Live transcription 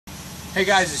Hey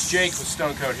guys, it's Jake with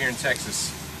Stone Coat here in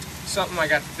Texas. Something I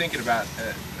got to thinking about,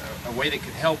 a way that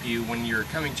could help you when you're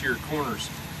coming to your corners.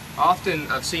 Often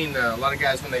I've seen a lot of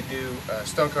guys when they do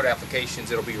Stone Coat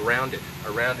applications, it'll be rounded,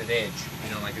 a rounded edge,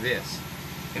 you know, like this.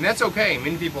 And that's okay.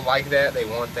 Many people like that, they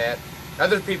want that.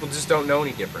 Other people just don't know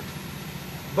any different.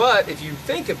 But if you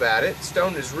think about it,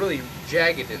 stone is really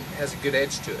jagged and has a good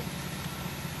edge to it.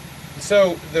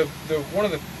 So one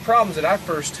of the problems that I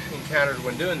first encountered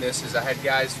when doing this is I had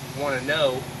guys want to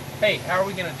know, hey, how are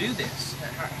we going to do this?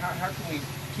 How can we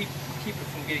keep it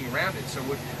from getting rounded? So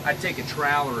I'd take a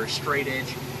trowel or a straight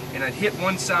edge and I'd hit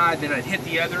one side, then I'd hit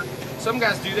the other. Some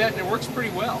guys do that and it works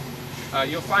pretty well.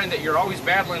 You'll find that you're always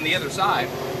battling the other side,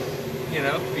 you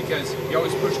know, because you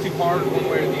always push too hard one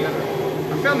way or the other.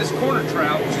 I found this corner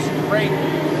trowel, which is a great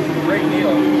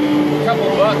deal. A couple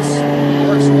of bucks,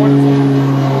 works wonderful.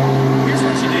 Here's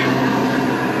what you do.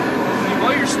 When you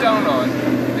blow your stone on,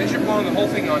 as you're blowing the whole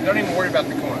thing on, don't even worry about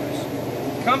the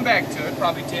corners. Come back to it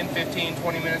probably 10, 15,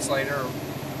 20 minutes later, or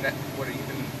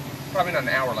probably not an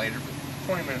hour later, but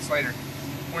 20 minutes later,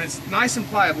 when it's nice and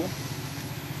pliable,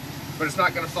 but it's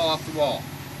not going to fall off the wall.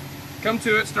 Come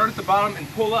to it, start at the bottom, and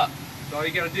pull up. That's all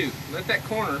you got to do. Let that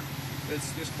corner,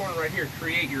 this corner right here,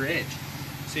 create your edge.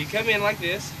 So you come in like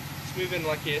this, smooth in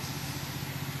like this,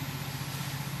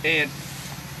 and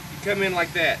you come in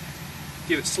like that.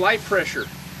 Give it slight pressure,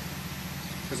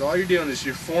 because all you're doing is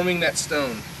you're forming that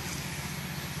stone.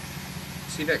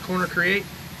 See that corner create?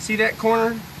 See that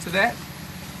corner to that?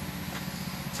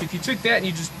 If you took that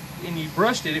and you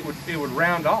brushed it, it would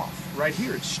round off. Right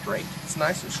here, it's straight. It's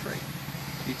nice and straight.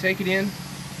 You take it in,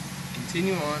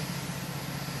 continue on.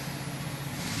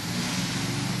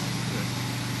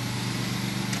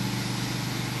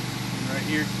 And right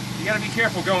here, you got to be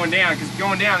careful going down, because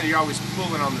going down, you're always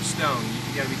pulling on the stone.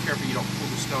 You got to be careful you don't pull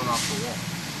the stone off the wall.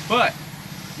 But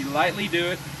you lightly do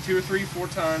it 2 or 3, 4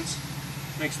 times,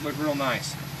 makes it look real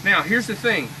nice. Now, here's the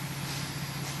thing.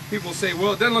 People say,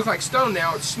 well, it doesn't look like stone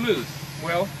now, it's smooth.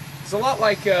 Well, it's a lot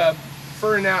like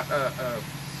furring out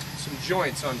some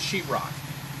joints on sheetrock.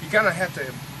 You kind of have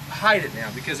to hide it now,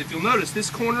 because if you'll notice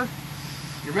this corner,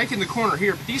 you're making the corner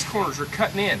here, but these corners are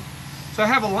cutting in. So I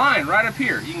have a line right up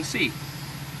here, you can see.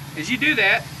 As you do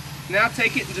that, now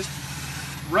take it and just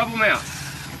rub them out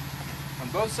on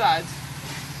both sides,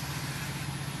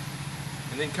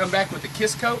 and then come back with the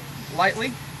kiss coat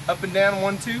lightly, up and down,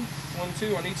 1, 2, 1,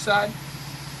 2 on each side,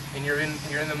 and you're in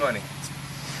the money. It's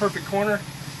a perfect corner.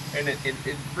 And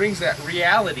it brings that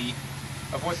reality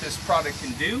of what this product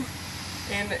can do,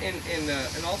 and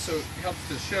also helps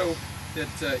to show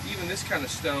that even this kind of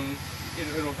stone,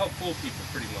 it'll help fool people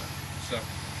pretty much. So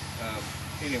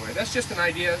anyway, that's just an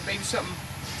idea, maybe something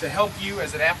to help you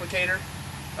as an applicator.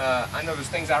 I know there's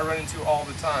things I run into all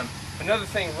the time. Another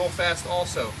thing real fast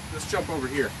also, let's jump over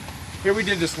here. Here we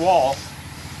did this wall.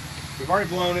 We've already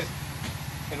blown it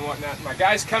and whatnot. My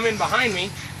guys come in behind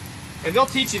me, and they'll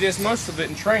teach you this, most of it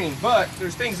in training, but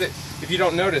there's things that, if you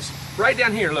don't notice, right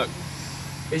down here, look.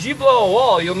 As you blow a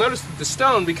wall, you'll notice that the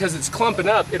stone, because it's clumping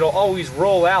up, it'll always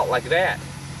roll out like that,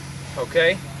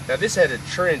 okay? Now this had a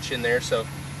trench in there, so,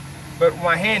 but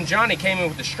my hand, Johnny, came in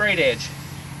with a straight edge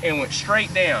and went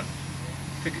straight down,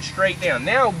 took it straight down.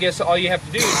 Now, guess all you have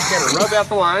to do is you kind of rub out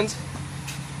the lines.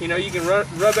 You know, you can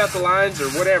rub out the lines or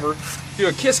whatever, do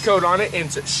a kiss coat on it, and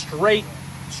it's a straight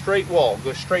wall,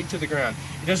 goes straight to the ground.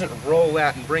 It doesn't roll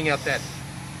out and bring out that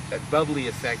bubbly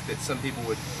effect that some people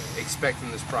would expect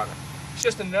from this product. It's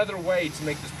just another way to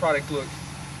make this product look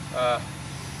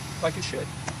like it should.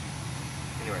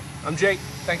 Anyway, I'm Jake.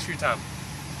 Thanks for your time.